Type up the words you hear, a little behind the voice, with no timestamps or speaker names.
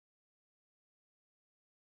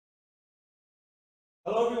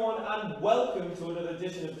Hello everyone and welcome to another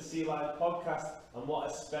edition of the Sea Live podcast, and what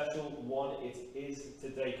a special one it is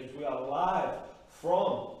today because we are live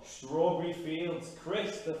from Strawberry Fields.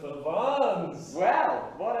 Christopher Barnes!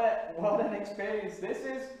 Well, what an experience this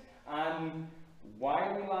is, and why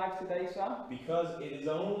are we live today, Sam? Because it is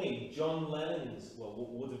only John Lennon's, well, what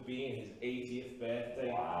would have been his 80th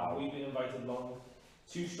birthday. Wow. We've been invited along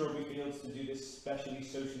to Strawberry Fields to do this specially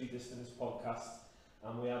socially distanced podcast,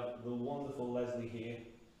 and we have the wonderful Leslie here.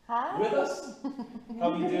 Hi. With us.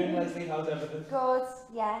 How are you doing, Leslie? How's everything? Good,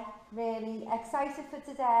 yeah, really excited for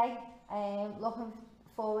today. Looking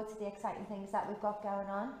forward to the exciting things that we've got going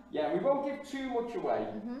on. Yeah, we won't give too much away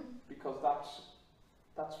Because because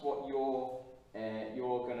that's what you're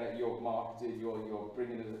marketed. You're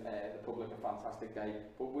bringing the public a fantastic day.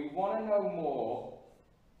 But we want to know more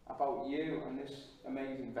about you and this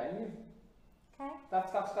amazing venue. Okay.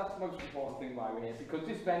 That's the most important thing why we're here, because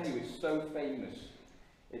this venue is so famous.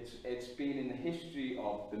 It's been in the history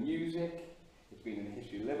of the music, it's been in the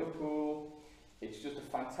history of Liverpool. It's just a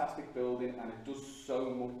fantastic building and it does so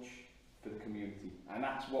much for the community, and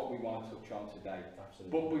that's what we want to touch on today.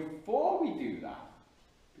 Absolutely. But before we do that,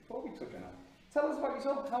 before we touch on that, tell us about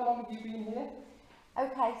yourself. How long have you been here?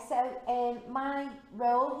 Okay, so my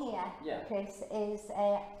role here, Yeah. Chris, is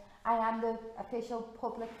I am the official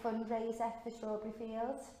public fundraiser for Strawberry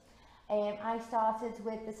Fields. I started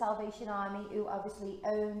with the Salvation Army, who obviously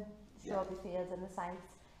own Strawberry Fields and the site,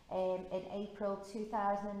 in April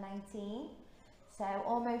 2019. So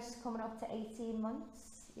almost coming up to 18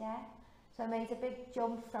 months, yeah. So I made a big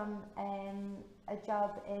jump from a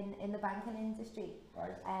job in the banking industry.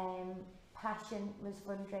 Right. Passion was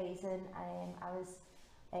fundraising. I was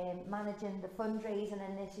managing the fundraising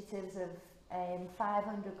initiatives of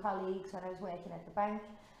 500 colleagues when I was working at the bank,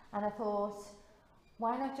 and I thought,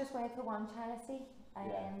 why not just work for one charity?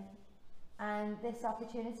 And this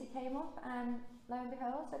opportunity came up, and lo and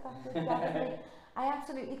behold, I got the job. I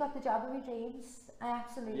absolutely got the job of my dreams. I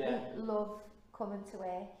absolutely love coming to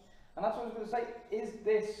work. And that's what I was going to say. Is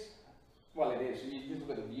this, well, it is. You just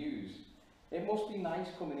look at the views. It must be nice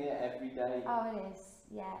coming here every day. Oh, it is.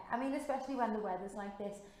 Yeah. I mean, especially when the weather's like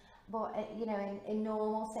this. But you know, in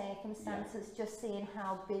normal circumstances, just seeing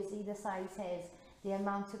how busy the site is, the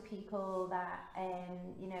amount of people that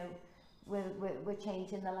you know we're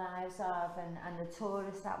changing the lives of, and the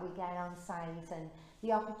tourists that we get on site, and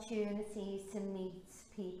the opportunities to meet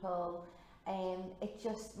people, it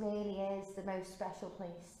just really is the most special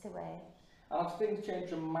place to work. And have things changed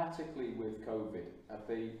dramatically with COVID? Have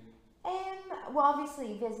they? Well,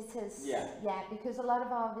 obviously visitors, Yeah. because a lot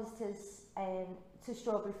of our visitors to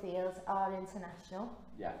Strawberry Fields are international.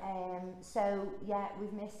 Yeah. So yeah,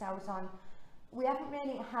 we've missed out on. We haven't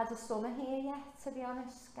really had a summer here yet, to be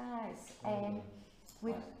honest, guys.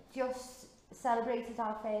 We've just celebrated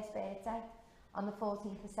our first birthday on the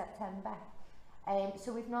 14th of September.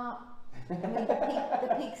 So we've not, I mean,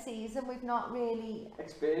 the peak season, we've not really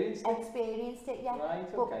Experienced it yet.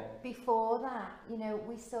 Right, But okay. before that, you know,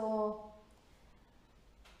 we saw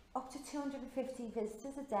up to 250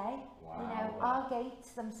 visitors a day. Wow. You know, our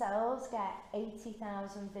gates themselves get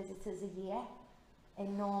 80,000 visitors a year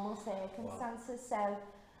in normal circumstances. Wow.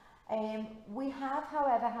 So we have,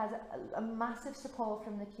 however, had a massive support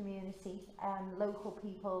from the community, local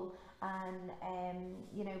people, and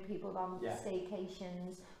you know, people on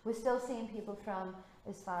staycations. We're still seeing people from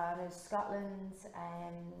as far as Scotland,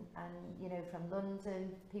 and you know, from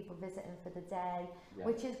London, people visiting for the day,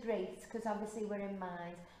 which is great because obviously we're in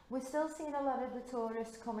mind. We're still seeing a lot of the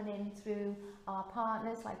tourists coming in through our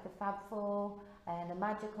partners like the Fab Four and the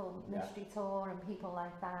Magical Mystery Tour and people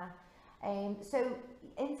like that. So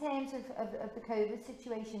in terms of the COVID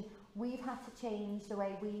situation, we've had to change the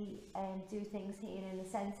way we do things here in the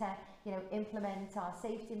centre, you know, implement our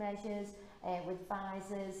safety measures with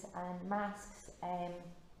visors and masks.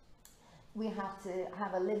 We have to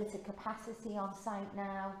have a limited capacity on site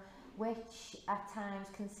now, which at times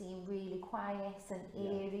can seem really quiet and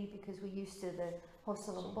eerie because we're used to the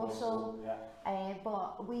hustle and bustle.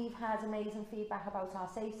 But we've had amazing feedback about our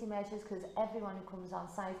safety measures because everyone who comes on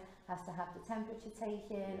site has to have the temperature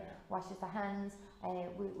taken, washes their hands,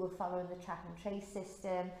 we're following the track and trace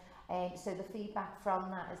system. So the feedback from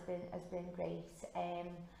that has been great.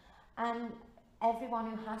 And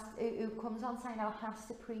everyone who comes on site now has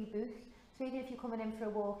to pre-book. So even if you're coming in for a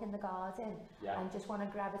walk in the garden and just want to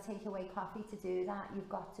grab a takeaway coffee to do that, you've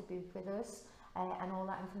got to book with us, and all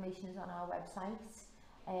that information is on our website.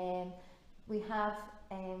 We have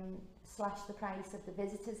slashed the price of the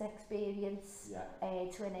visitors experience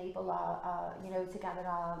to enable our you know, to gather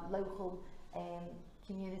our local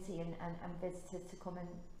community and visitors to come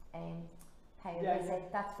and pay a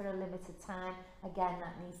visit. That's for a limited time. Again,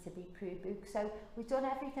 that needs to be pre-booked. So we've done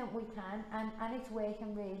everything we can, and it's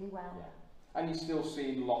working really well. Yeah. And you're still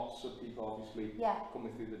seeing lots of people, obviously,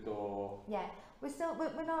 coming through the door. Yeah,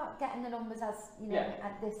 we're not getting the numbers as, you know,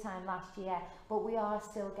 at this time last year, but we are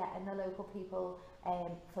still getting the local people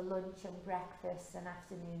for lunch and breakfast and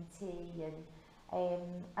afternoon tea,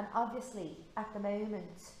 and obviously at the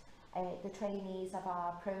moment the trainees of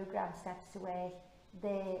our programme Steps to Work,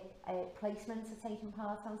 their placements are taking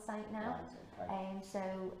part on site now. Right, okay. So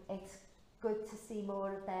it's good to see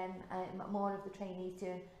more of them, more of the trainees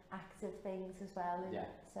doing active things as well.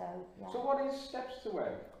 So what is Steps to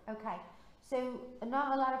Work? Okay, so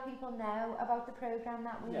not a lot of people know about the programme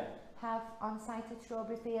that we have on site at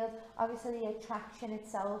Strawberry Fields. Obviously the attraction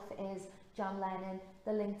itself is John Lennon,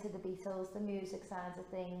 the link to the Beatles, the music side of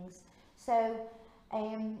things. So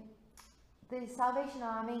the Salvation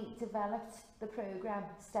Army developed the programme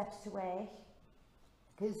Steps to Work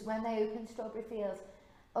because when they opened Strawberry Fields,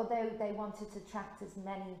 although they wanted to attract as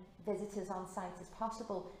many visitors on site as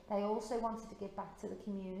possible, they also wanted to give back to the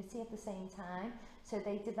community at the same time. So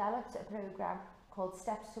they developed a programme called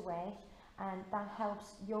Steps to Work, and that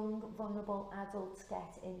helps young, vulnerable adults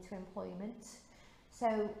get into employment.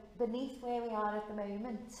 So beneath where we are at the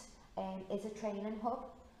moment is a training hub.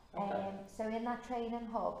 So in that training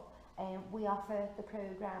hub, we offer the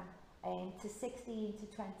programme to 16 to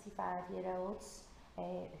 25-year-olds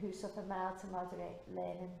who suffer mild to moderate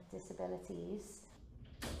learning disabilities.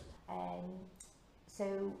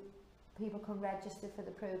 So people can register for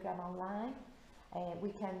the programme online.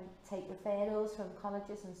 We can take referrals from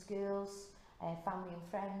colleges and schools, family and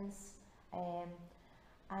friends,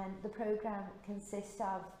 and the programme consists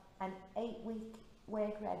of an 8-week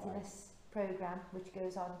work readiness programme which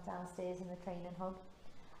goes on downstairs in the training hub,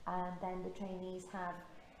 and then the trainees have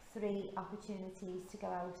 3 opportunities to go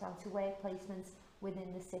out onto work placements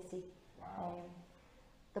within the city.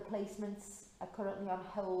 The placements are currently on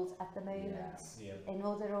hold at the moment in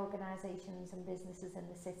other organisations and businesses in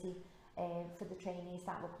the city for the trainees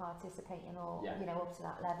that will participate in all, you know, up to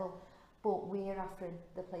that level. But we're offering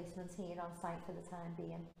the placements here on site for the time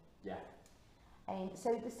being.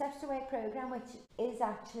 So the Steps to Work programme, which is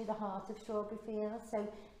actually the heart of Strawberry Fields, so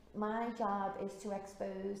my job is to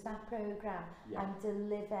expose that programme and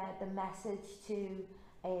deliver the message to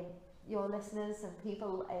your listeners and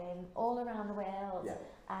people all around the world,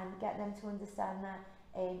 and get them to understand that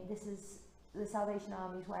this is the Salvation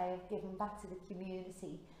Army's way of giving back to the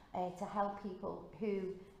community to help people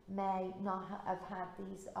who may not have had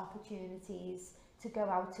these opportunities to go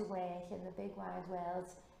out to work in the big wide world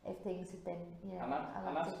if things had been, you know,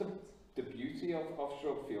 and that's the beauty of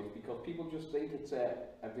Strawberry Fields, because people just think it's a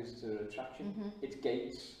visitor attraction. It's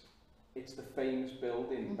gates. It's the famous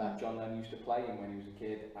building that John Lennon used to play in when he was a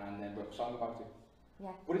kid, and then wrote a song about it.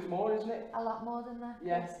 But it's more, isn't it? A lot more than that.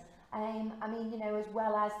 Yes. I mean, you know, as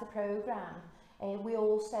well as the programme, we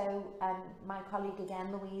also, my colleague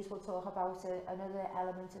again, Louise, will talk about another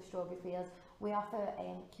element of Strawberry Fields. We offer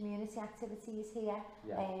community activities here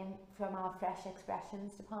from our Fresh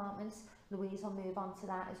Expressions department. Louise will move on to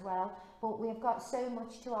that as well. But we've got so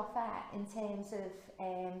much to offer in terms of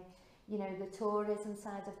you know, the tourism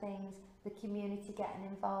side of things, the community getting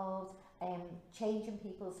involved, changing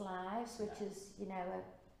people's lives, which is, you know,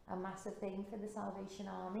 a massive thing for the Salvation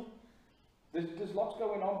Army. There's lots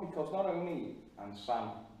going on, because not only, and Sam,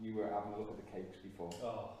 you were having a look at the cakes before.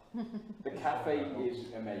 The cafe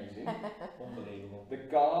is amazing. Unbelievable. The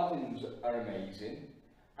gardens are amazing,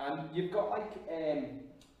 and you've got like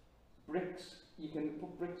bricks. You can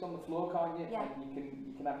put bricks on the floor, can't you? And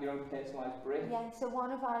you can have your own personalised brick. So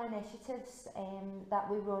one of our initiatives that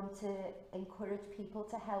we run to encourage people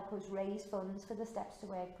to help us raise funds for the Steps to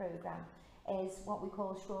Work programme is what we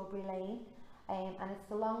call Strawberry Lane. And it's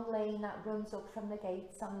the long lane that runs up from the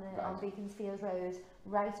gates on Beaconsfield Road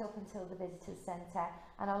right up until the visitors centre,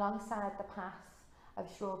 and alongside the path of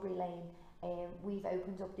Strawberry Lane we've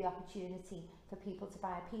opened up the opportunity for people to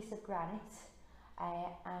buy a piece of granite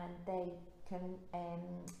and they can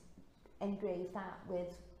engrave that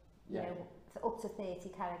with you know, up to 30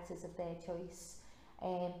 characters of their choice.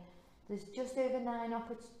 There's just over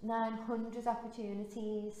 900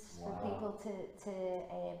 opportunities for people to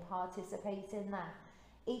participate in that.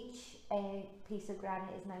 Each piece of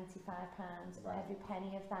granite is £95. Every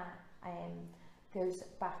penny of that goes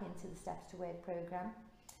back into the Steps to Work programme.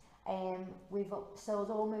 We've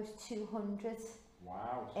sold almost 200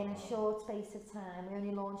 in a short space of time. We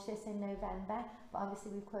only launched this in November, but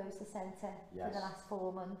obviously we've closed the centre for the last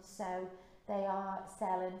 4 months, so they are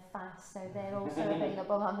selling fast, so they're also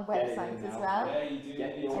available on the website as well. Yeah, you do.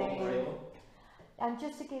 Get the order. And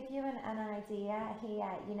just to give you an idea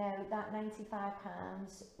here, you know, that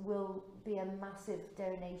 £95 will be a massive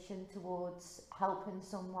donation towards helping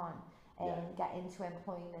someone get into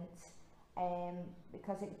employment,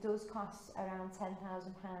 because it does cost around £10,000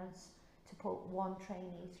 to put one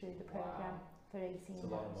trainee through the programme for 18 months. It's a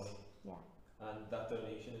lot of money. Yeah. And that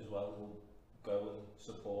donation as well will go and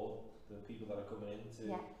support the people that are coming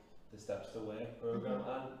into the Steps to Work programme.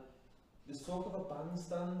 And there's talk of a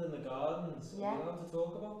bandstand in the gardens. Are we allowed to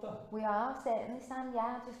talk about that? We are, certainly, Sam.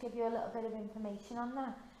 Yeah, I'll just give you a little bit of information on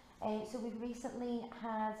that. So we've recently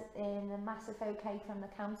had a massive okay from the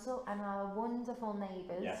council and our wonderful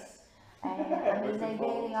neighbours. Yes. I mean, they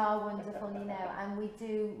really are wonderful, you know, and we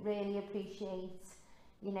do really appreciate,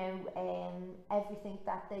 you know, everything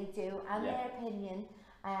that they do and their opinion,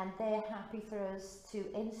 and they're happy for us to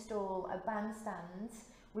install a bandstand,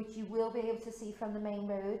 which you will be able to see from the main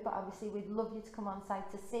road, but obviously we'd love you to come on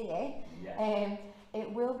site to see it. Yes.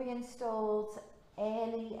 It will be installed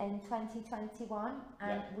early in 2021,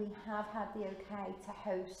 and we have had the okay to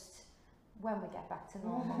host, when we get back to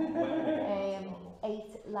normal,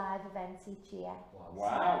 8 live events each year.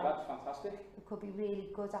 Wow, that's fantastic. It could be really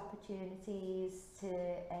good opportunities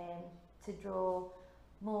to draw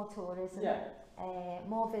more tourism,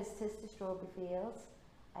 more visitors to Strawberry Fields,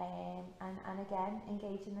 and again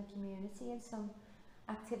engaging the community in some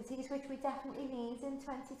activities which we definitely need in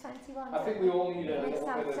 2021. I think we all need a little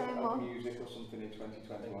bit so of music or something in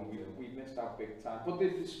 2021. We've missed out big time. But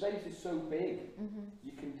the space is so big,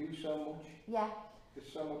 you can do so much. Yeah.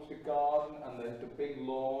 There's so much, the garden and the big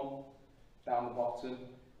lawn down the bottom.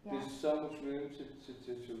 There's so much room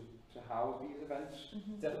to house these events.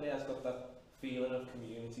 Definitely has got that feeling of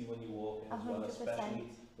community when you walk in as well,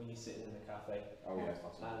 especially when you're sitting in the cafe. Oh yes,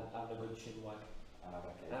 that's and having a good chinwag. And have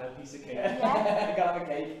a cake. And a piece of cake. Gotta have a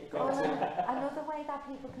cake. Another way that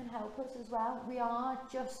people can help us as well, we are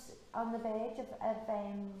just on the verge of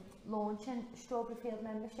launching Strawberry Field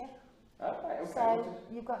membership. Okay. So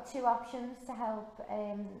you've got 2 options to help,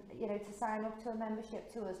 you know, to sign up to a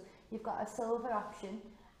membership to us. You've got a silver option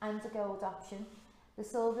and a gold option. The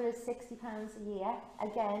silver is £60 a year.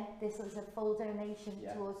 Again, this is a full donation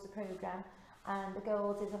towards the programme. And the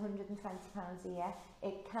gold is £120 a year.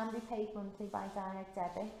 It can be paid monthly by direct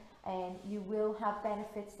debit, and you will have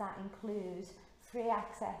benefits that include free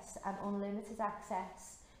access and unlimited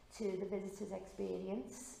access to the visitor's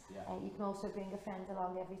experience. You can also bring a friend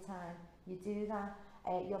along every time you do that.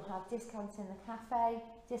 You'll have discounts in the cafe,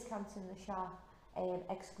 discounts in the shop,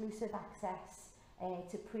 exclusive access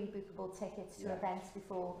to pre-bookable tickets to events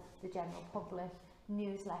before the general public,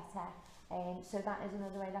 newsletter. So that is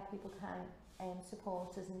another way that people can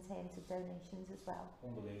support us in terms of donations as well.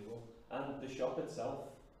 Unbelievable. And the shop itself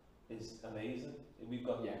is amazing. We've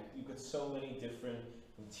got you've got so many different,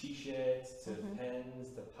 from t-shirts to pens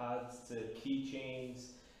to pads to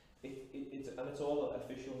keychains. It's all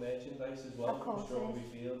official merchandise as well from Strawberry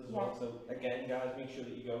Fields as well. So again, guys, make sure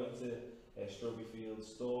that you go into Strawberry Fields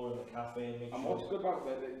store and the cafe and make sure. And what's good about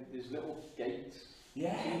there's little gates.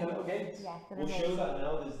 Yeah, little gates. Yeah, we'll show that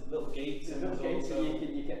now. There's little gates. There's little gates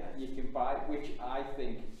that you can buy, which I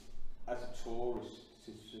think, as a tourist,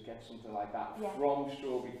 to get something like that from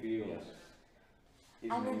Strawberry Fields.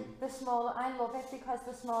 And the small, I love it because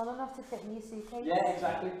they're small enough to fit in your suitcase. Yeah,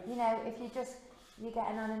 exactly. You know, if you're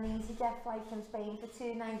getting on an EasyJet flight from Spain for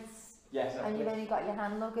 2 nights, and you've only got your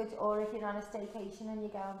hand luggage, or if you're on a staycation and you're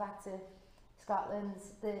going back to Scotland,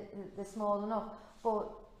 they're small enough, but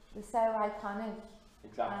they're so iconic.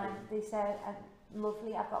 Exactly. And they so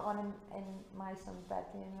lovely. I've got one in my son's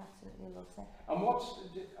bedroom. Absolutely loves it. And what's,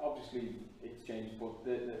 obviously it's changed, but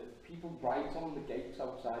the people write on the gates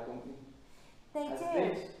outside, don't they? They Has do.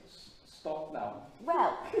 This stopped now?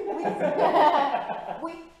 Well,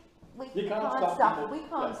 we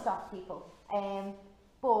can't stop people.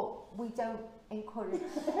 But we don't encourage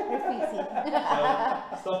graffiti.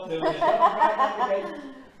 Stop doing it.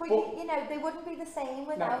 But you know, they wouldn't be the same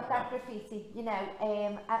without that graffiti. You know,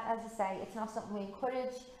 as I say, it's not something we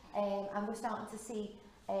encourage, and we're starting to see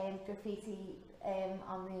graffiti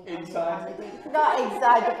on the inside, not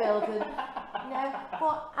inside the building. No,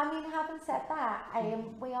 but I mean, having said that,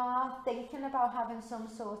 we are thinking about having some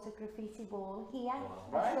sort of graffiti wall here.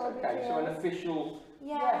 Right. Okay. So an official.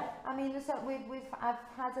 Yeah. I mean, so I've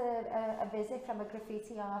had a visit from a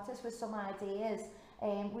graffiti artist with some ideas.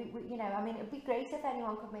 We you know, I mean, it'd be great if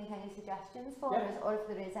anyone could make any suggestions for us, or if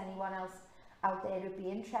there is anyone else out there who'd be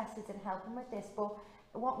interested in helping with this. But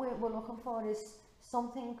what we're looking for is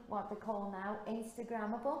something, what they call now,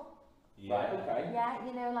 Instagrammable. Yeah. Right, okay. Yeah,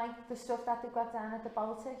 you know, like the stuff that they've got down at the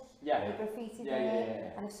Baltic, Yeah. the graffiti Yeah, there, yeah, yeah,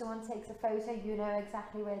 yeah. and if someone takes a photo, you know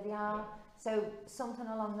exactly where they are. So something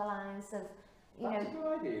along the lines of, you That's know,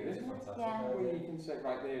 a good idea, It's a isn't it? fantastic Yeah. Where idea. you can say,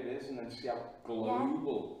 right, there it is, and then see how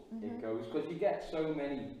global Mhm. it goes. Because you get so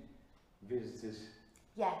many visitors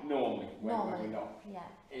yeah, normally when Normally. we're not. yeah,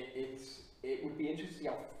 It would be interesting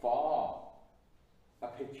how far a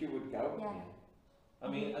picture would go. yeah. I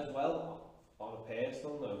mean, as well, on a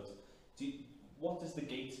personal note, what does the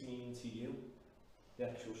gates mean to you? The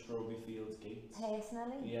actual Strawberry Fields gates?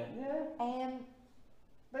 Personally, Yeah. Yeah.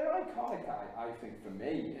 They're iconic, I think, for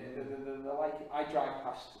me. They're like, I drive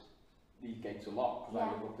past these gates a lot because I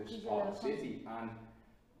Yeah, live up this these are part of the local. city,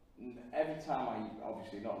 and every time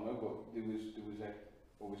obviously not no, but there was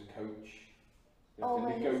always a coach. You have to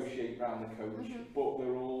Always. negotiate around the coach, Mhm. but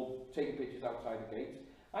they're all taking pictures outside the gates.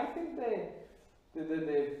 I think they're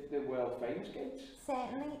world famous gates.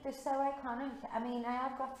 certainly, they're so iconic. I mean, I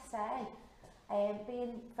have got to say,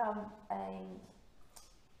 being from,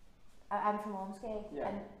 I'm from Ormskirk, Yeah.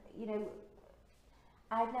 and you know,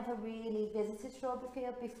 I'd never really visited Strawberry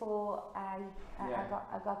Field before I Yeah.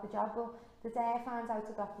 got the job. But the day I found out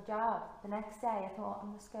I got the job, the next day I thought I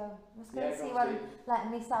must go Yeah, and see go what see. I'm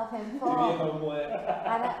letting myself in Do for. your homework.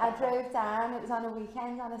 And I drove down, it was on a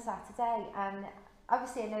weekend on a Saturday, and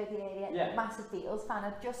obviously I know the area, Yeah. massive Beatles fan,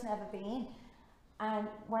 I've just never been. And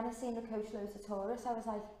when I seen the coach loads of tourists, I was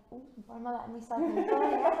like, oh, what am I letting myself in for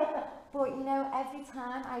here? But you know, every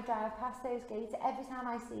time I drive past those gates, every time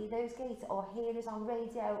I see those gates or hear us on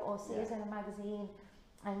radio or see us in a magazine,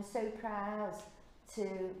 I'm so proud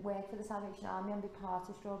to work for the Salvation Army and be part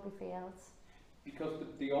of Strawberry Fields. Because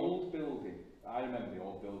the old building, I remember the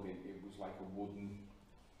old building, it was like a wooden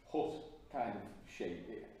hut kind of shape.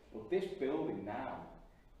 But this building now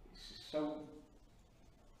is so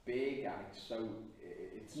big and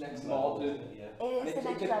it's Next level, modern. isn't it? Yeah. It And is the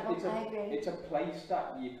next level, I agree. It's a place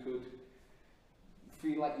that you could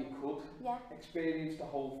feel like you could Yeah, experience the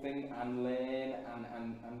whole thing and learn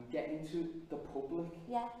and get into the public.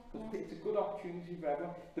 yeah, Because yeah. it's a good opportunity for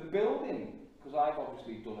everyone. The building, because I've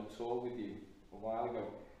obviously done a tour with you a while ago,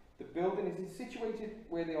 the building is situated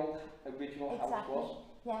where the old original house Exactly. was.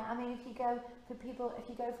 Yeah, I mean, if you go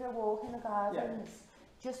for a walk in the gardens,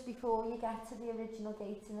 just before you get to the original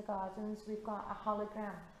gates in the gardens, we've got a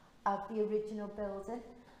hologram of the original building,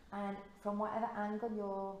 and from whatever angle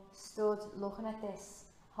you're stood looking at this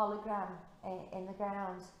hologram in the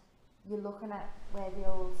ground, you're looking at where the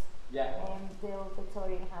old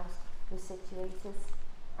Victorian house was situated.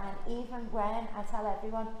 And even when I tell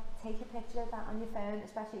everyone, take a picture of that on your phone,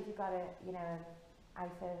 especially if you've got an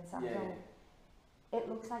iPhone, Samsung. It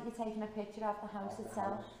looks like you're taking a picture of the house Of the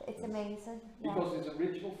itself. house. It's amazing. Yeah. Because there's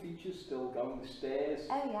original features still going. The stairs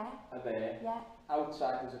Oh yeah, are there. yeah,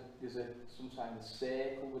 Outside there's a sometimes a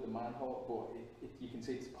circle with a manhole, but you can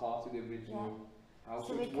see it's part of the original house.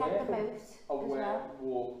 so it's we've kept the worth moat as a well.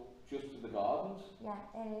 walk just to the gardens. Yeah,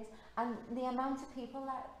 it is. And the amount of people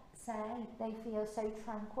that say they feel so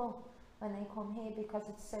tranquil when they come here because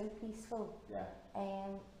it's so peaceful. Yeah.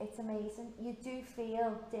 It's amazing. You do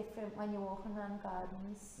feel different when you're walking around the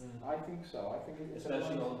gardens. I think so. I think it's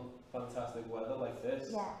Especially nice. on fantastic weather like this.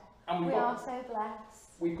 Yeah, And we are so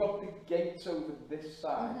blessed. we've got the gates over this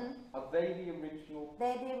side. Mhm. Are they the original?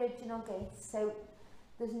 They're the original gates, so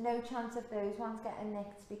there's no chance of those ones getting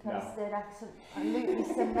nicked because No. they're absolutely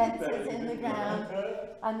cemented in the ground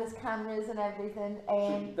and there's cameras and everything.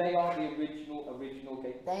 So they are the original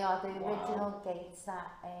gates. They are the Wow. original gates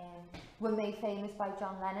that were made famous by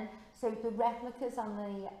John Lennon. So the replicas on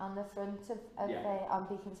the front of on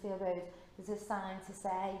Beaconsfield Road, there's a sign to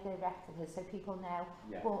say the replicas, so people know.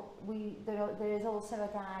 Yeah. But there is also a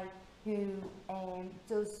guy who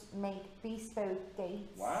does make bespoke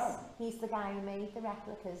gates. Wow. He's the guy who made the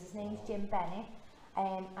replicas. His name's Jim Bennett,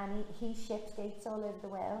 and he ships gates all over the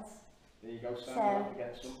world. There you go, son. So, You'll have to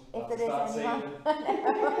get some. If there Start is anyone,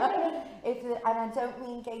 saving. and I don't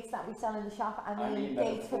mean gates that we sell in the shop, I mean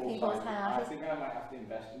gates for people's I houses. think I might have to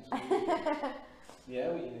invest in some.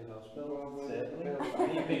 Yeah, we need a house built. Well, Certainly. we'll-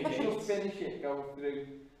 Need big Just gates. finish it, go through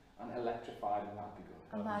and electrify them, that'd be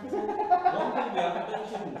good. Imagine. One thing we haven't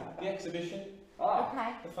mentioned, the exhibition,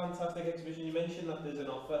 Okay. the fantastic exhibition. You mentioned that there's an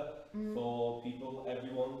offer for people,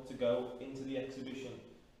 everyone, to go into the exhibition.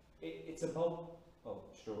 It's about,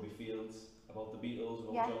 Strawberry Fields, about the Beatles,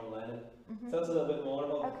 about Yeah. John Lennon. Mhm. Tell us a little bit more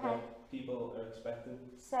about Okay. what people are expecting.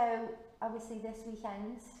 So obviously this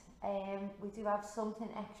weekend we do have something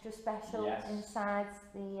extra special Yes. inside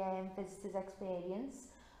the visitors experience.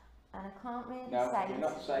 and I can't really No, say you're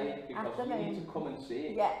not saying because the you need moment. to come and see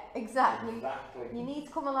it. Yeah, exactly. Exactly. You need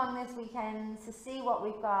to come along this weekend to see what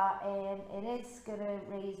we've got. It is going to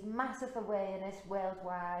raise massive awareness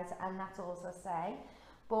worldwide, and that's all I say.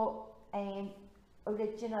 But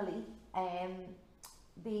originally,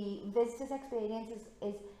 the visitors experience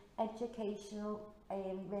is educational,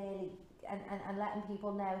 really, and letting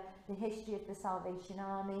people know the history of the Salvation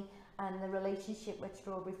Army and the relationship with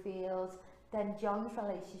Strawberry Fields, then John's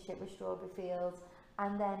relationship with Strawberry Fields,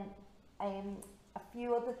 and then a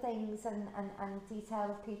few other things and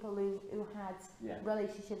detail of people who had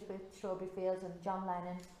relationships with Strawberry Fields and John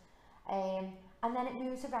Lennon. And then it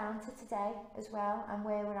moves around to today as well, and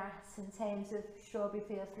where we're at in terms of Strawberry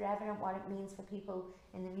Fields Forever and what it means for people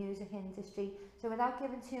in the music industry. So without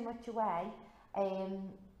giving too much away,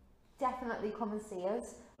 definitely come and see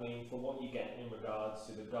us. I mean, from what you're getting in regards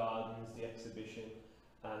to the gardens, the exhibition,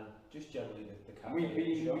 and just generally the cafe.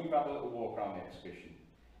 We've had a little walk around the exhibition.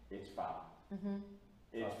 It's fab.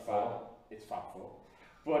 It's fab. It's fab full.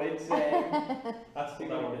 But it's that's the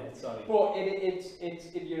name of it, sorry. But it's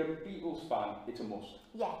if you're a Beatles fan, it's a must.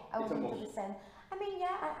 Yeah, it's 100%. I mean,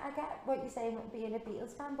 yeah, I get what you're saying with being a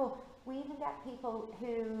Beatles fan, but we even get people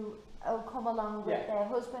who come along with their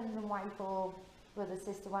husband and wife or brother,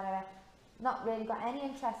 sister, whatever, not really got any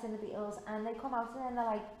interest in the Beatles, and they come out and then they're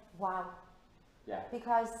like, wow. Yeah.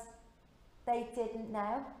 Because they didn't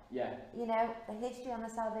know. Yeah. You know, the history on the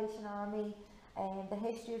Salvation Army, the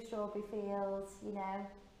history of Strawberry Fields, you know.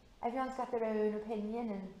 Everyone's got their own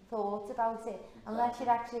opinion and thoughts about it, unless you're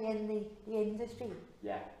actually in the industry.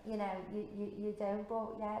 Yeah. You know, you don't,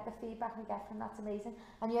 but yeah, the feedback we get from that's amazing.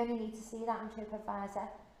 And you only need to see that on TripAdvisor.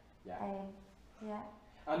 Yeah. Yeah.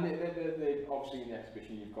 And the obviously in the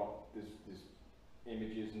exhibition you've got there's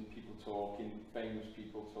images and people talking, famous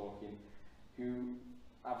people talking, who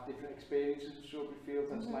have different experiences of Strawberry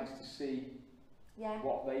Fields, and it's nice to see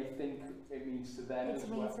what they think it means to them as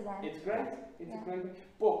well. It's great. It's a great.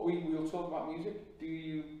 But we'll talk about music. Do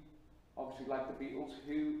you obviously like the Beatles?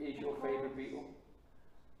 Who is your favourite Beatle?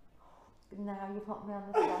 Now you put me on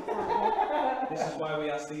the spot, aren't you? This is why we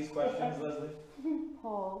ask these questions, Leslie.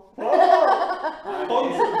 Paul.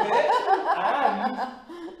 Paul's a bit.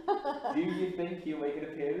 And do you think he'll make an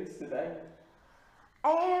appearance today?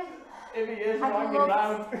 If he is hanging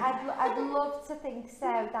around. I'd love to think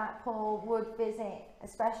so, that Paul would visit,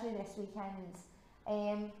 especially this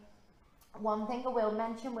weekend. One thing I will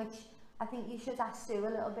mention, which I think you should ask Sue a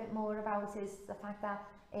little bit more about, is the fact that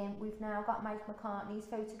we've now got Mike McCartney's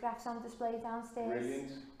photographs on display downstairs.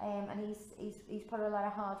 Brilliant. And he's put a lot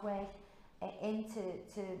of hard work into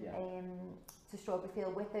Strawberry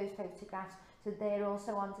Field with those photographs. So they're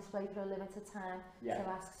also on display for a limited time. So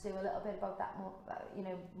ask Sue a little bit about that,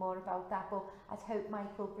 more about that. But I'd hope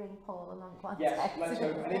Mike will bring Paul along one day. Yes, let's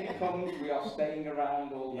hope. And if he comes, we are staying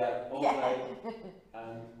around all day. All day.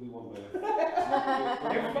 And we won't move. In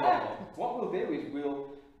fact, what we'll do is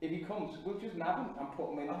if he comes, we'll just nab him and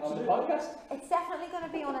put him in on the podcast. It's definitely going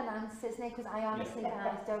to be unannounced, isn't it? Because I honestly,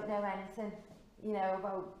 guys, don't know anything,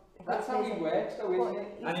 about. That's how he works, though, isn't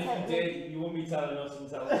it? And if you did, you wouldn't be telling us and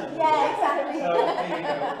telling them. Yeah, exactly. So,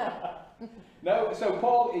 there you go. No, so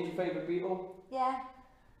Paul is your favourite Beatle? Yeah.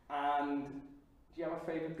 And do you have a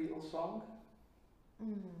favourite Beatles song?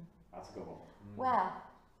 That's a good one. Well.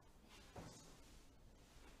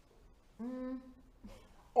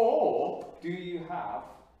 Or do you have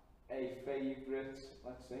a favourite,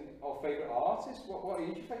 let's think, favourite artist? What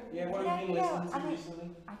is your favourite? Yeah, what have you been listening to recently?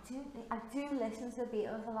 I do listen to the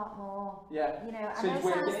Beatles a lot more. Yeah. I know it sounds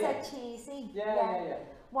so cheesy. Yeah.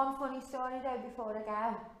 One funny story though before I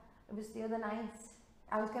go. It was the other night.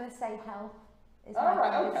 I was going to say Help is my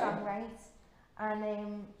favourite song, right?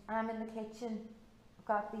 And I'm in the kitchen. I've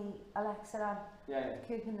got the Alexa on,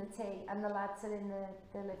 cooking the tea, and the lads are in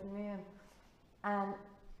the living room. And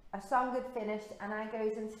a song had finished, and I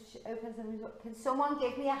goes and opens and goes, can someone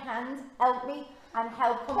give me a hand, help me, and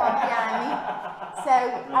help them on behind me. So,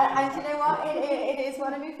 and you know what, it is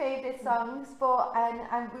one of my favourite songs, but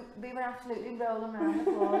and we were absolutely rolling around the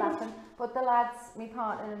floor laughing. But the lads, my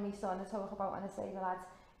partner and my son, I talk about when I say the lads,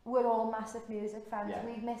 we're all massive music fans.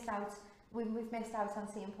 We've missed out on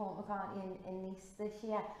seeing Paul McCartney in Nice this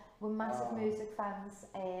year. We're massive music fans,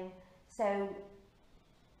 so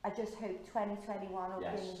I just hope 2021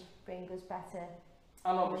 will bring us better.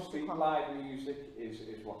 And obviously live music is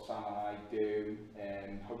what Sam and I do,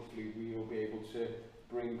 and hopefully we will be able to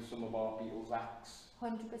bring some of our Beatles acts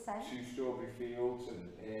 100% to Strawberry Fields,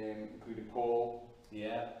 and including Paul.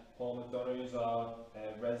 Yeah, Paul McDonough is our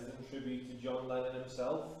resident tribute to John Lennon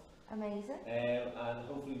himself. Amazing. And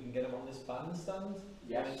hopefully we can get him on this bandstand.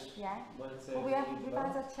 Yes. Yeah. When it's, Well, we've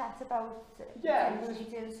had a chat about potentially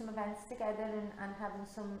doing some events together and having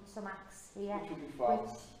some acts here, Which will be fun.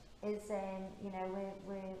 which is, you know,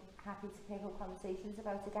 we're happy to pick up conversations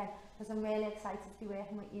about again, because I'm really excited to be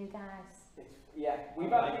working with you guys.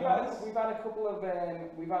 We've had a couple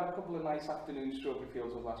of nice afternoons at Strawberry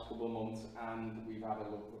Fields over the last couple of months, and we've had a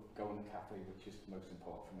look go in the cafe, which is the most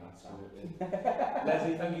important for me. Absolutely.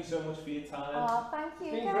 Leslie, thank you so much for your time. Oh, thank you.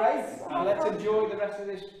 It's been guys. great. And let's enjoy the rest of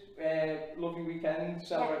this lovely weekend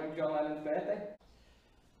celebrating John Lennon's birthday.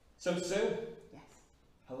 So Sue. Yes.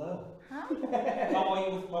 Hello. Hi. How are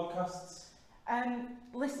you with podcasts?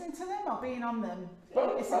 Listening to them or being on them?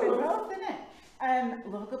 Both. It's a bit rough, isn't it?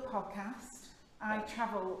 Love a good podcast. I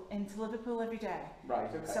travel into Liverpool every day. Right,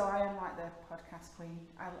 okay. So I am like the podcast queen.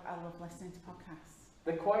 I love listening to podcasts.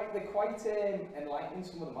 They're quite enlightening,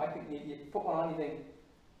 some of them. I think you put one on and you think,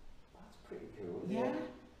 that's pretty cool. Yeah.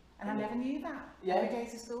 And I never knew that. Yeah. Every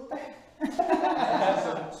day's a school day.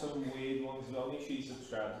 some weird ones as well. Make sure you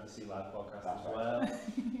subscribe to the Sea Live podcast That's as right.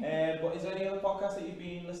 well. But is there any other podcast that you've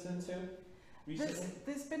been listening to recently?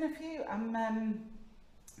 There's been a few.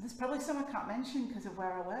 There's probably some I can't mention because of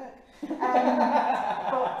where I work.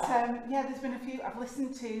 Yeah, there's been a few. I've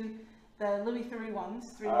listened to the Louis Theroux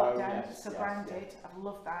ones through lockdown, branded. Yes. I've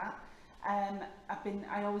loved that.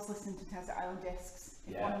 I always listen to Desert Island Discs.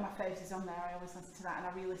 If one of my favourites is on there, I always listen to that, and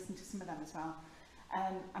I re-listen to some of them as well.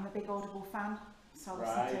 I'm a big Audible fan, so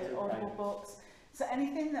I listen to Audible books. So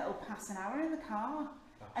anything that'll pass an hour in the car.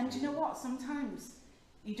 Absolutely. And do you know what? Sometimes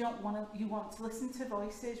you want to listen to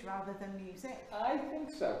voices rather than music. I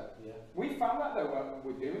think so. Yeah. We found that though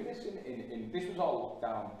we're doing this in this was our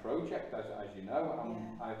lockdown project, as you know.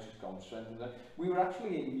 I've just gone strengthened. We were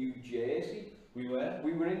actually in New Jersey. We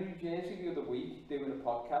were in New Jersey the other week doing a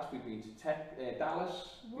podcast. We've been to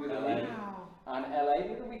Dallas the other week and LA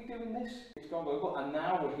the other week doing this. It's gone global, and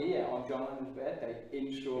now we're here on John Lennon's birthday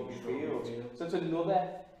in Strawberry Fields. So it's another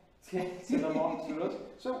tick to the box for us.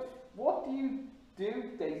 So what do you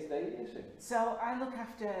do day to day, is it? So I look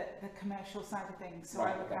after the commercial side of things. So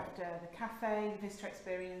I look after the cafe, the visitor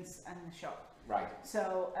experience, and the shop. Right.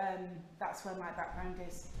 So that's where my background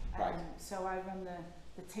is. So I run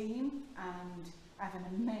the team, and I have an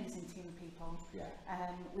amazing team of people. Yeah.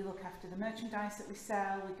 We look after the merchandise that we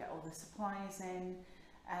sell. We get all the suppliers in,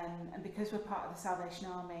 and because we're part of the Salvation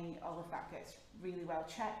Army, all of that gets really well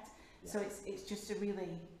checked. Yeah. So it's just a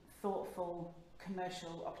really thoughtful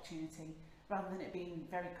commercial opportunity. Rather than it being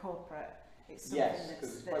very corporate, it's something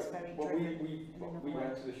that's very driven. We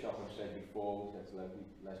went to the shop, I've said before, we said to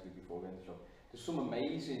Leslie before we went to the shop, there's some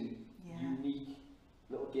amazing, unique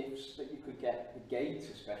little gifts that you could get. The gates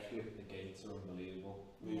especially. The gates are unbelievable.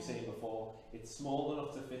 We were saying before, it's small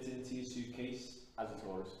enough to fit into your suitcase as a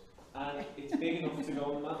tourist. And it's big enough to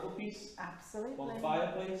go on the mantelpiece. Absolutely. On the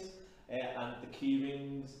fireplace. And the key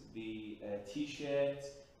rings, the t-shirts,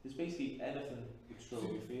 there's basically anything with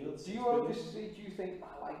Strawberry Fields. Do you obviously, do you think,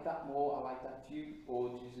 I like that more, I like that,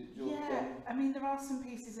 or is it just... Yeah, I mean, there are some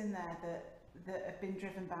pieces in there that have been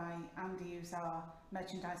driven by Andy, who's our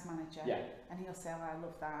merchandise manager, and he'll say, oh, I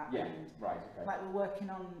love that. Yeah, and okay. Like we're working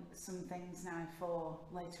on some things now for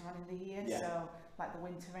later on in the year, so like the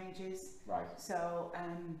winter ranges. Right. So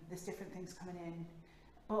there's different things coming in.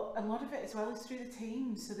 But a lot of it as well is through the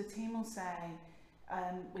team. So the team will say,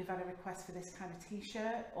 we've had a request for this kind of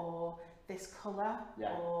t-shirt or this colour,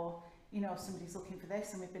 or you know, somebody's looking for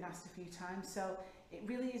this, and we've been asked a few times. So it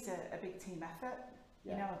really is a big team effort,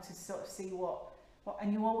 you know, to sort of see what,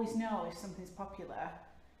 and you always know if something's popular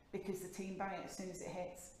because the team buy it as soon as it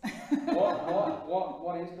hits.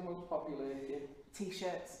 What is the most popular gift?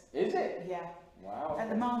 T-shirts. Is it? Yeah. Wow. At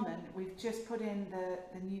the moment, we've just put in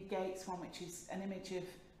the new Gates one, which is an image of,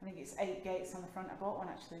 I think it's 8 gates on the front. I bought one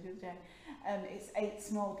actually the other day. It's 8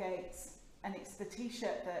 small gates, and it's the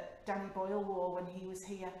t-shirt that Danny Boyle wore when he was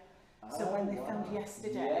here. So when they filmed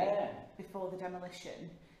yesterday, before the demolition,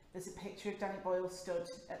 there's a picture of Danny Boyle stood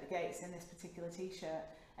at the gates in this particular t-shirt,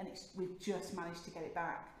 and we've just managed to get it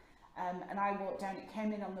back. And I walked down, it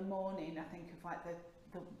came in on the morning, I think, of like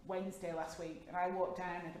the Wednesday last week, and I walked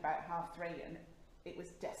down at about 3:30, and it was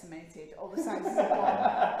decimated, all the sizes are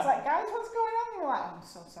gone. It's like, guys, what's going on? They were like, I'm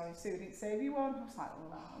so sorry, Sue, didn't save you one. I was like,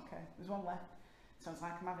 oh, okay, there's one left. So I was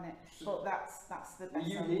like, I'm having it. But that's the best. Were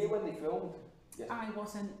you here when they filmed? Yes. I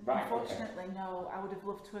wasn't, right, unfortunately, no. I would have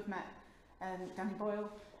loved to have met Danny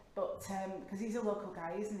Boyle, but because he's a local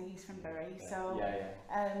guy, isn't he? He's from Bury, so.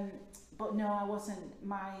 But no, I wasn't.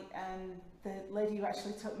 The lady who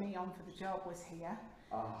actually took me on for the job was here,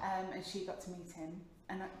 and she got to meet him.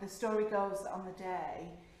 And the story goes that on the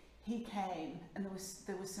day, he came, and there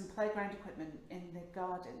was some playground equipment in the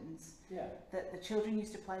gardens Yeah. that the children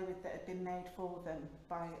used to play with that had been made for them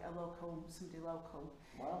by somebody local,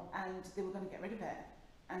 Wow. and they were going to get rid of it.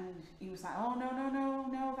 And he was like, oh,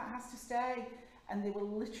 no, that has to stay. And they were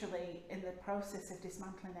literally in the process of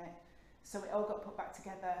dismantling it. So it all got put back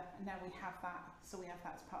together, and now we have that. So we have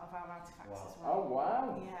that as part of our artefacts as well. Oh,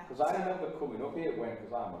 wow. Yeah. Because I remember coming up here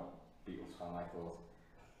because I'm a Beatles fan, I thought.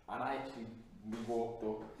 And we walked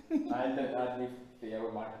up. I'd leave Theo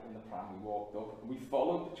and Mike in the pram, we walked up. And we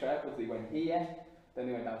followed the trail because they went here, then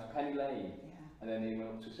they went down to Penny Lane, and then they went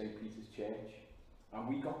up to St. Peter's Church. And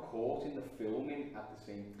we got caught in the filming at the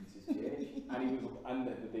St. Peter's Church. And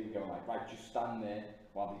they were going like, right, just stand there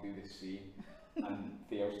while they do this scene. And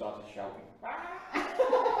Theo started shouting, oh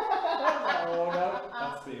no.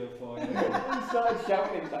 That's Theo for you. He started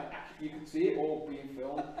shouting, it was like, you could see it all being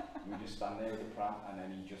filmed. We just stand there with the pram, and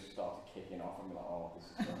then he just started kicking off, and we're like, oh, this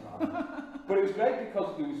is going on. But it was great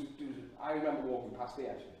because there was I remember walking past it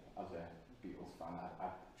actually, as a Beatles fan,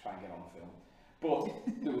 I'd try and get on film. But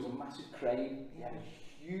there was a massive crane, he had a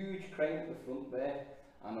huge crane at the front there,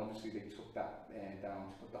 and obviously they took that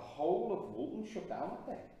down, but the whole of Woolton shut down that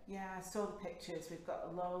day. Yeah, I saw the pictures. We've got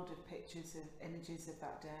a load of pictures of images of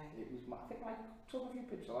that day. It was, I think I took a few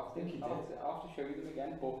pictures, I'll think you did. have to show you them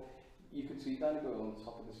again, but you could see Danny Boyle on the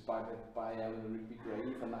top of this by Eleanor Rigby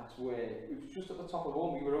grave, and that's where, it was just at the top of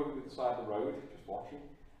one, we were over the side of the road, just watching,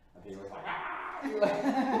 and he was like,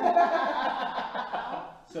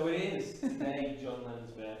 So it is today John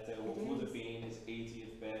Lennon's birthday, or what It would is. have been his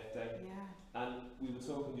 80th birthday. Yeah. And we were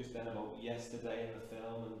talking just then about yesterday in the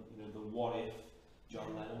film, and you know, the what if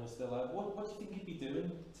John Lennon was still alive. What do you think he'd be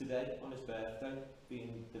doing today on his birthday,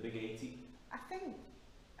 being the big 80?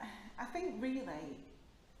 I think really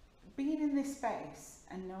being in this space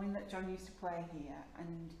and knowing that John used to play here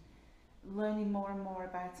and learning more and more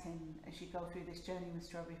about him as you go through this journey with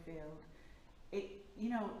Strawberry Field,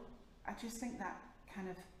 I just think that kind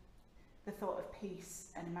of the thought of peace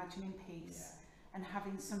and imagining peace and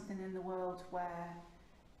having something in the world where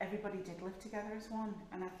everybody did live together as one,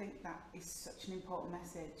 and I think that is such an important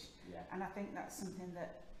message. And I think that's something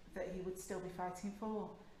that he would still be fighting for,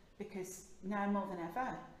 because now more than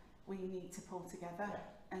ever we need to pull together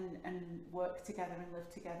and work together and live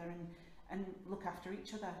together and look after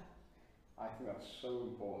each other. I think that's so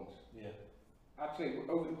important. Yeah. Actually,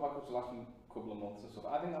 over the podcast the last couple of months and stuff,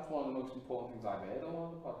 I think that's one of the most important things I've heard on one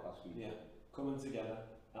of the podcasts. Yeah, coming together.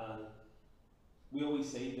 And we always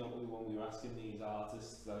say, don't we, when we were asking these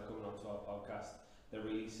artists that are coming onto our podcast, they're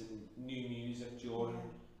releasing new music during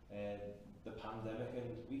the pandemic,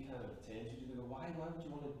 and we kind of turn to each other and go, why would you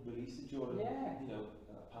want to release it during a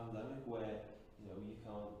pandemic where you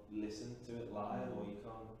can't listen to it live or you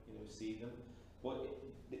can't see them? But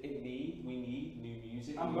we need new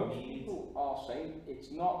music. And most people are saying it's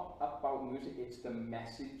not about music, it's the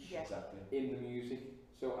message in the music.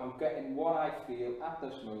 So I'm getting what I feel at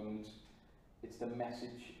this moment. It's the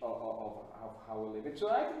message of how we're living. So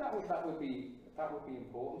I think that would be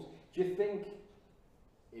important. Do you think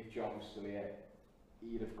if John was still here,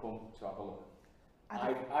 he'd have come to have a look?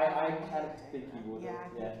 I kind of think he would. Yeah, I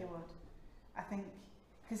think he would. I think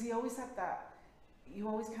because he always had that. You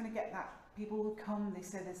always kind of get that. People would come. They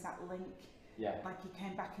say there's that link. Yeah. Like he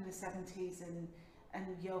came back in the 70s and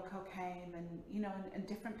Yoko came and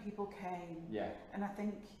different people came. Yeah. And I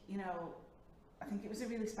think it was a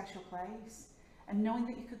really special place. And knowing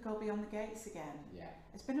that you could go beyond the gates again,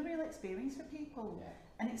 it's been a real experience for people. Yeah.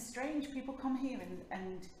 And it's strange, people come here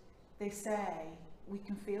and they say, we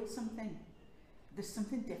can feel something. There's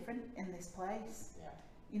something different in this place. Yeah.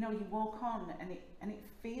 You walk on and it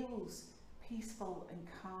feels peaceful and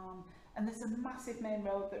calm. And there's a massive main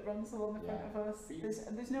road that runs along the front of us.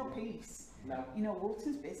 There's no peace. No.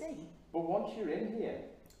 Woolton's busy. But once you're in here,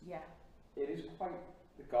 it is quite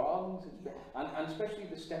the gardens, and especially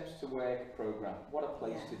the Steps to Work programme. What a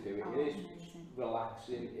place to do it. It is amazing.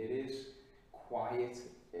 Relaxing. It is quiet.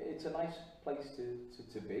 It's a nice place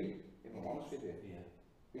to be. If I'm honest with you. Yeah.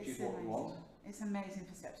 Which is what we want. It's amazing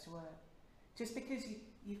for Steps to Work. Just because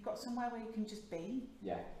you've got somewhere where you can just be.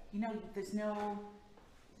 Yeah.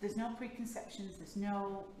 There's no preconceptions, there's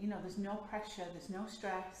no pressure, there's no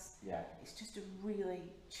stress. Yeah. It's just a really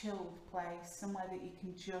chilled place, somewhere that you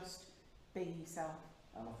can just be yourself.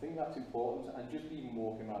 And I think that's important. And just even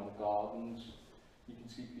walking around the gardens, you can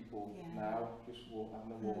see people now just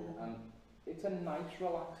having a walk, and it's a nice,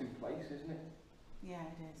 relaxing place, isn't it? Yeah,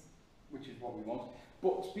 it is. which is what we want.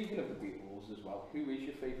 But speaking of the Beatles as well, who is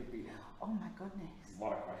your favourite Beatle? Oh my goodness.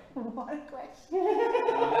 What a question. What a question.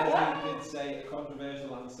 Leslie did say a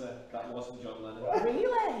controversial answer that wasn't John Lennon.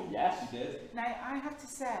 Really? Yes. She did. Now, I have to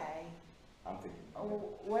say, I'm thinking.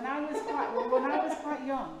 when I was quite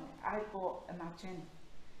young, I bought Imagine.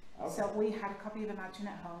 Okay. So we had a copy of Imagine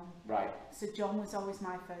at home. Right. So John was always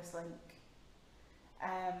my first link.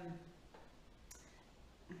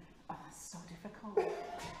 Oh, that's so difficult.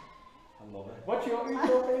 I love it. Who's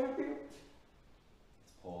your favourite Beatle?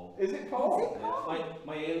 It's Paul. Is it Paul? Is it Paul?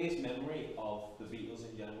 My earliest memory of the Beatles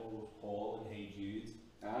in general was Paul and Hey Jude.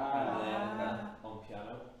 Ah. And then on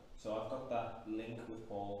piano. So I've got that link with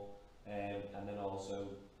Paul, and then also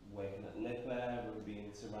working at Lipper and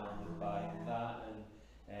being surrounded by that,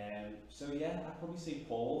 and so yeah, I'd probably say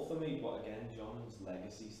Paul for me, but again, John's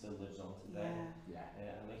legacy still lives on today. Yeah.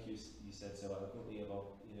 And like you said so eloquently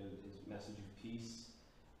about, you know, his message of peace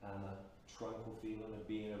and that tranquil feeling of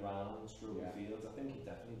being around Strawberry Fields. I think he'd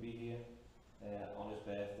definitely be here on his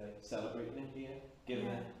birthday, celebrating it here, giving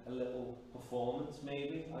it a little performance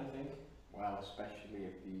maybe, I think. Well, especially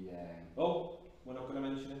if the... Oh, we're not going to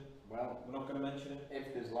mention it. Well, We're not going to mention it.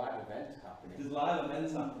 if there's live events happening, There's live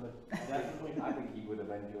events happening. definitely, I think he would have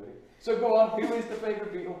enjoyed it. So go on, who is the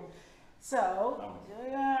favourite Beatle? So,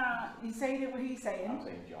 you saying it what he's saying? I'm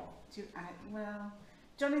saying John. Well,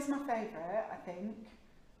 John is my favourite, I think,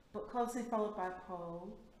 but closely followed by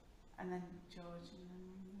Paul, and then George,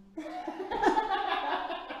 and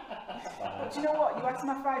But do you know what? You ask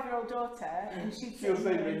my 5-year-old daughter, and she'd sit She'll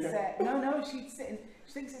say here and Ringo. say, no, she'd sit in,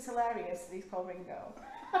 she thinks it's hilarious that he's called Ringo.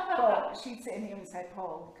 But she'd sit in here and say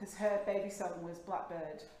Paul, because her baby song was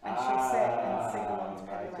Blackbird, and she'd sit and sing along to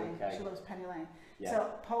Penny Lane. okay. She loves Penny Lane. Yeah. So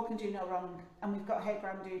Paul can do no wrong, and we've got Hey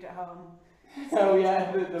Granddude at home. Oh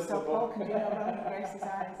yeah, So Paul can do no wrong in Grace's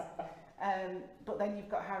eyes. But then you've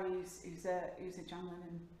got Harry, who's a John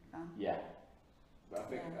Lennon fan. Yeah. I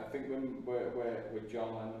think when we're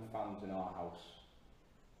John Lennon fans in our house.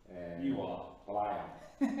 You are. Well, I am.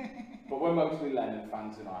 But we're mostly Lennon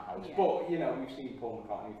fans in our house. Yeah. But you know, we've seen Paul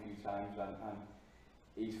McCartney a few times, and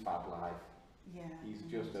he's fab live. Yeah. He's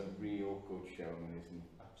just a real good showman, isn't he?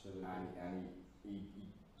 Absolutely. And he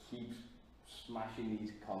keeps smashing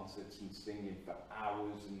these concerts and singing for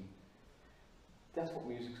hours, and that's what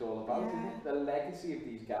music's all about, isn't it? The legacy of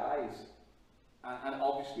these guys, and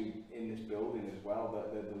obviously in this building as well,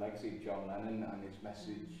 the legacy of John Lennon and his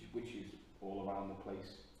message, which is all around the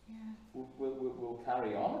place, will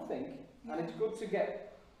carry on, I think. And it's good to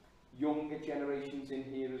get younger generations in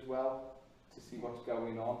here as well to see what's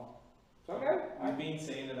going on. So we've been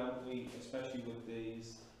saying it, haven't we, especially with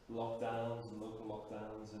these lockdowns and local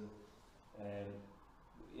lockdowns, and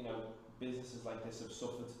you know, businesses like this have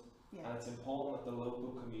suffered, and it's important that the local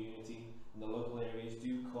community and the local areas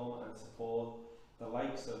do come and support the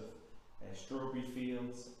likes of Strawberry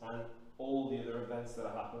Fields and all the other events that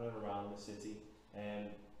are happening around the city, and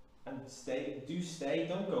stay,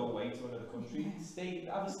 don't go away to another country, stay,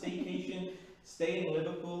 have a staycation, stay in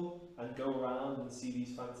Liverpool and go around and see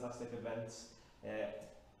these fantastic events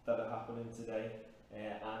that are happening today.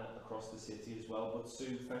 And across the city as well. But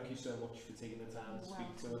Sue, thank you so much for taking the time to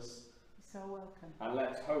speak to us. You're so welcome. And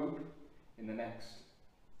let's hope in the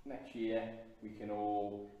next year we can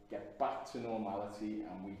all get back to normality,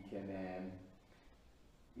 and we can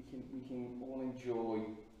all enjoy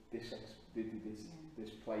this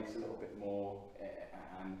place a little bit more,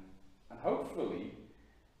 and hopefully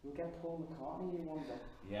we'll get Paul McCartney here one day.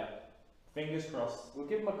 Yeah. Fingers crossed. We'll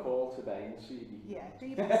give him a call today and see if he can. Do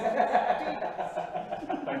your best. Do your best.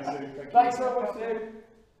 Thanks, Sue. Thanks so much, Sue.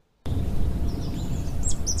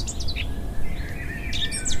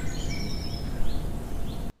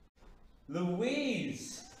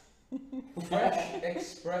 Louise! Fresh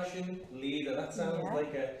expression leader. That sounds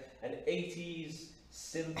like an 80s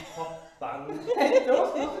synth pop band. It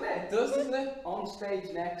does, doesn't it? It does, doesn't it? On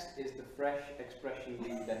stage next is the Fresh Expression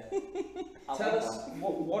leader. Tell us,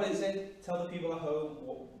 what is it? Tell the people at home,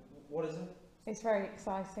 what is it? It's very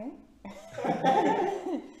exciting.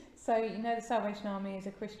 So, you know, the Salvation Army is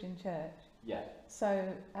a Christian church. Yeah.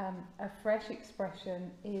 So, a fresh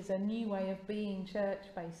expression is a new way of being church,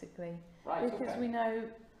 basically. Right, because we know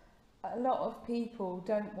a lot of people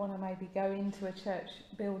don't want to maybe go into a church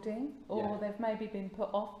building, or they've maybe been put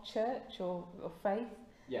off church or faith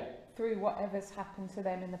through whatever's happened to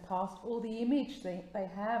them in the past, or the image they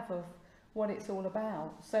have of what it's all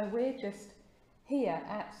about. So we're just here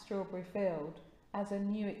at Strawberry Field as a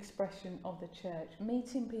new expression of the church,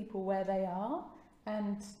 meeting people where they are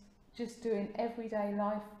and just doing everyday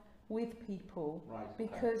life with people,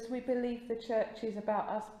 because we believe the church is about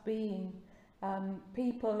us being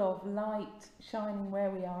people of light shining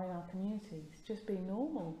where we are in our communities, just being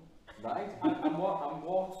normal. Right, and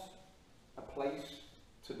what a place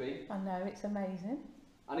to be. I know, it's amazing.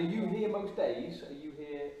 And are you here most days? Are you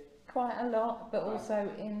here? Quite a lot, but Right. also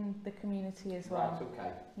in the community as well. Right,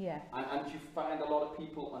 okay. Yeah. And do you find a lot of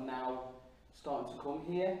people are now starting to come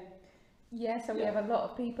here? Yeah, so we Yeah. have a lot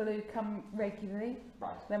of people who come regularly.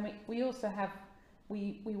 Right. Then we also have,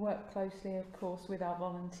 we work closely, of course, with our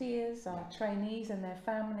volunteers, our trainees and their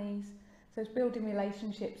families. So it's building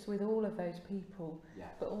relationships with all of those people, Yeah.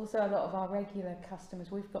 but also a lot of our regular customers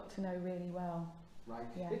we've got to know really well. Right.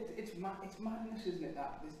 Yeah. It's madness, isn't it?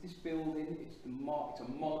 That this building, it's a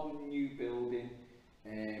modern new building.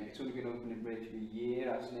 It's only been open in virtually a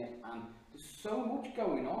year, hasn't it? And there's so much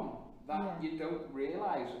going on that you don't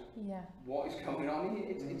realise what is going on here.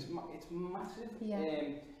 It's massive. Yeah.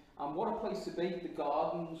 And what a place to be. The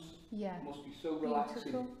gardens must be so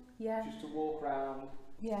relaxing. Beautiful. Yeah. Just to walk around.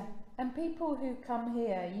 Yeah. And people who come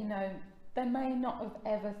here, you know, they may not have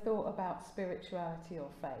ever thought about spirituality or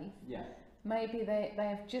faith. Yeah. Maybe they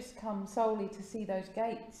have just come solely to see those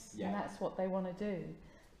gates, Yeah. and that's what they want to do.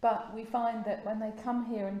 But we find that when they come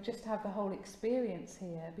here and just have the whole experience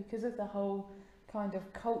here, because of the whole kind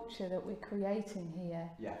of culture that we're creating here,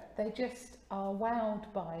 they just are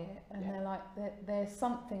wowed by it, and they're like, there's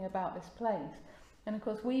something about this place. And of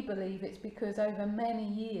course we believe it's because over many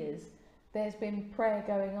years there's been prayer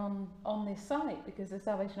going on this site, because the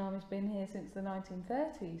Salvation Army's been here since the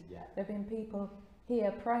 1930s. Yeah. There have been people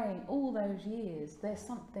here praying all those years. There's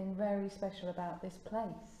something very special about this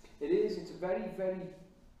place. It is. It's a very, very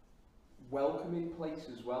welcoming place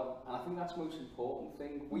as well, and I think that's the most important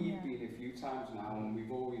thing. We've been a few times now, and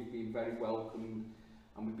we've always been very welcomed,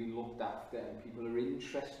 and we've been looked after, and people are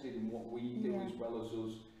interested in what we do as well as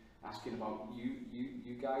us asking about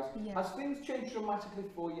you guys. Has things changed dramatically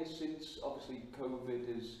for you since obviously COVID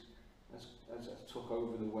has took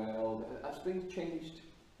over the world? Has things changed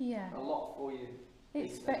a lot for you?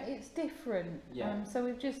 It's different. So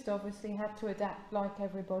we've just obviously had to adapt like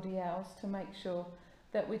everybody else to make sure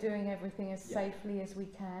that we're doing everything as safely as we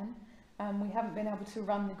can. We haven't been able to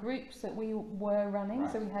run the groups that we were running,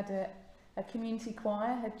 so we had a community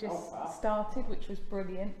choir had just started, which was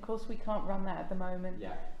brilliant. Of course we can't run that at the moment.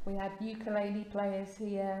 We had ukulele players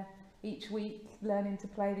here each week learning to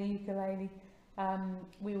play the ukulele.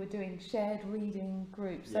 We were doing shared reading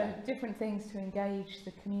groups, so different things to engage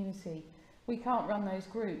the community. We can't run those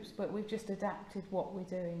groups, but we've just adapted what we're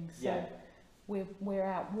doing. So we're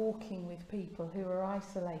out walking with people who are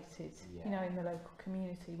isolated, you know, in the local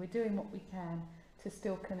community. We're doing what we can to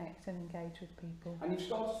still connect and engage with people. And you've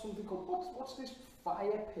started something called, what's this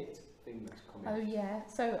fire pit thing that's coming? Oh yeah,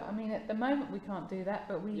 so I mean at the moment we can't do that,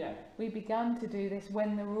 but we began to do this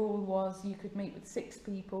when the rule was you could meet with 6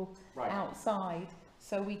 people outside.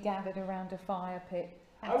 So we gathered around a fire pit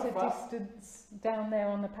at a distance down there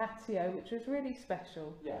on the patio, which was really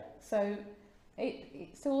special. So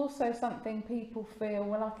it's also something people feel,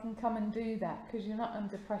 well, I can come and do that, because you're not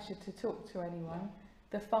under pressure to talk to anyone.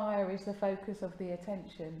 The fire is the focus of the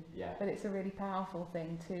attention, but it's a really powerful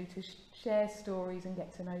thing to share stories and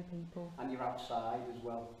get to know people. And you're outside as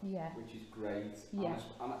well, which is great.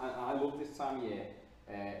 And I love this time of year,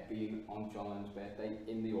 being on John Lennon's birthday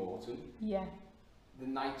in the autumn. The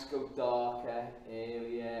nights go darker,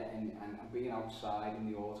 earlier, and being outside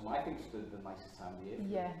in the autumn, I think it's the nicest time of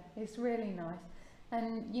year. It's really nice.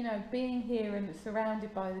 And, you know, being here and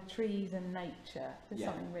surrounded by the trees and nature, there's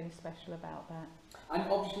something really special about that. And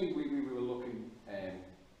obviously we were looking,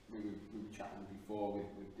 we were chatting before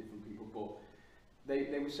with different people, but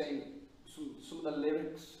they were saying some of the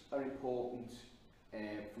lyrics are important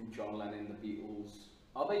from John Lennon, the Beatles.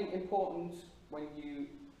 Are they important when you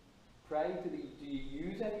pray? Do you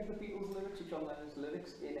use any of the Beatles lyrics or John Lennon's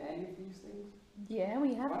lyrics in any of these things? Yeah,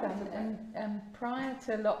 we have done. And prior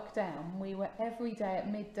to lockdown, we were every day at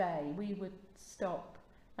midday, we would stop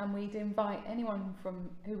and we'd invite anyone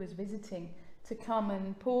who was visiting to come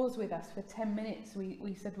and pause with us for 10 minutes.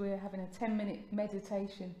 We said we were having a 10-minute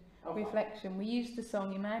meditation reflection. We used the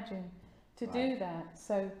song Imagine to do that.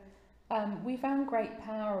 So we found great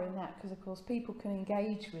power in that, because of course people can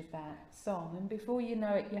engage with that song, and before you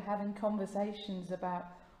know it you're having conversations about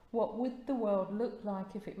what would the world look like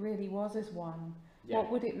if it really was as one.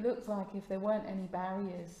 What would it look like if there weren't any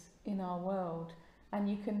barriers in our world? And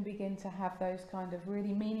you can begin to have those kind of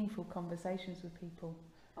really meaningful conversations with people.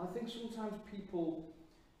 I think sometimes people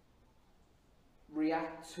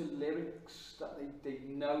react to lyrics that they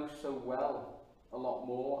know so well a lot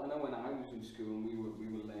more. I know when I was in school and we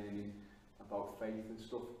were learning about faith and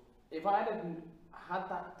stuff, if I hadn't had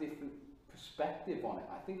that different perspective on it,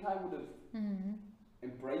 I think I would have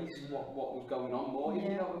embraced what was going on more, if you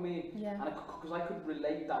know what I mean? Yeah. And because I could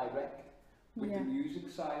relate direct with the music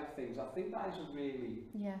side of things. I think that is a really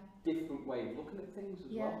different way of looking at things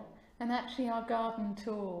as well. And actually our garden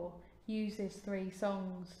tour uses 3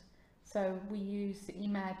 songs. So we use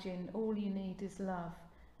Imagine, All You Need Is Love,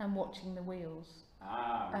 and Watching the Wheels.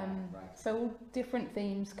 Right. So all different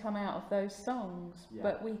themes come out of those songs,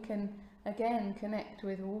 but we can again connect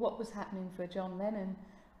with, well, what was happening for John Lennon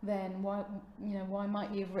then? Why might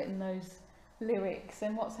he have written those lyrics,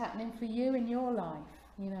 and what's happening for you in your life,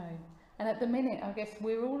 And at the minute, I guess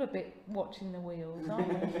we're all a bit watching the wheels, aren't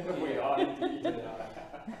we? We are indeed.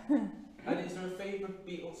 And is there a favourite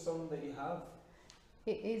Beatles song that you have?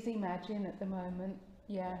 It is Imagine at the moment.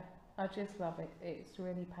 Yeah, I just love it. It's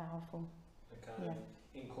really powerful. It kind of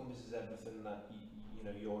encompasses everything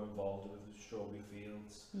that you're involved with Strawberry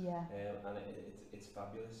Fields. Yeah. And it's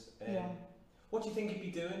fabulous. What do you think he'd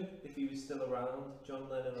be doing if he was still around, John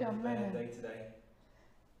Lennon, on his birthday today?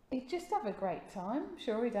 He'd just have a great time. I'm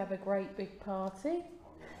sure he'd have a great big party.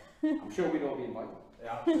 I'm sure we'd all be invited.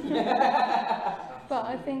 But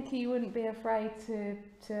I think he wouldn't be afraid to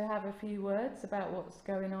have a few words about what's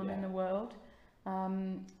going on in the world.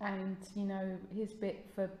 And, his bit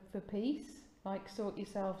for peace, like sort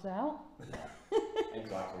yourselves out.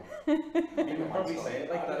 Exactly. You would probably say it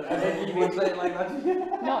like that. You would say it like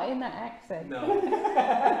that? Not in that accent. No.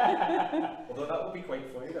 Although that would be quite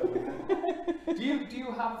funny though, wouldn't it? Do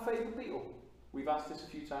you have a favourite Beatle? We've asked this a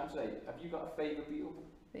few times today. Have you got a favourite Beatle?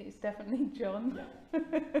 It's definitely John. Yeah.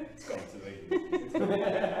 It's got to be.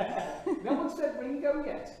 No one said Ringo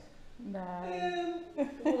yet. No.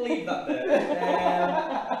 We'll leave that there.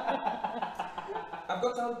 I've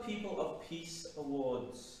got down People of Peace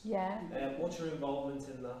Awards. Yeah. What's your involvement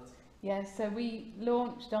in that? Yeah, so we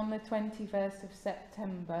launched on the 21st of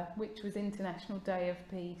September, which was International Day of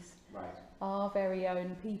Peace. Right. Our very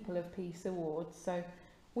own People of Peace Awards. So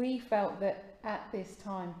we felt that at this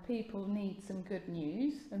time people need some good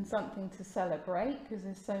news and something to celebrate because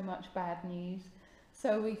there's so much bad news.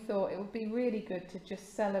 So we thought it would be really good to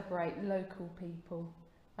just celebrate local people.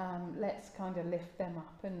 Let's kind of lift them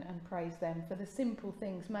up and praise them for the simple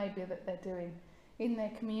things maybe that they're doing in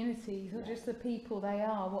their communities, or just the people they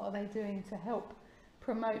are. What are they doing to help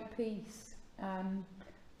promote peace?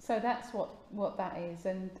 So that's what that is,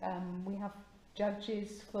 and we have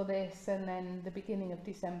judges for this, and then the beginning of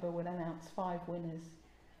December we'll announce 5 winners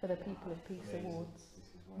for the People of Peace Awards. This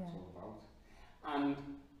is what it's all about. And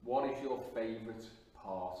what is your favourite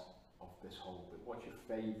part of this whole bit? What's your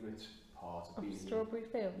favourite part of being Strawberry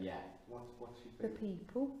Fields? Yeah. What's your The favourite?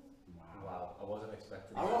 people. Wow, I wasn't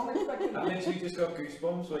expecting I that. wasn't expecting I that. literally just got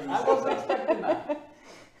goosebumps when you I said wasn't that. expecting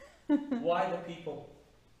that. Why the people?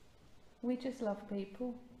 We just love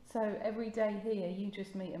people. So every day here you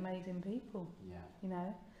just meet amazing people,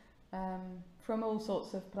 Yeah. from all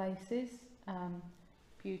sorts of places,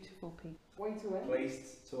 beautiful people. Way to end.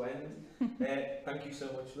 Placed to end. Thank you so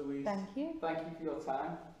much, Louise. Thank you. Thank you for your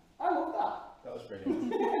time. I love that. That was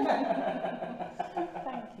brilliant.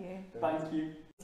 Thank you. Thank you.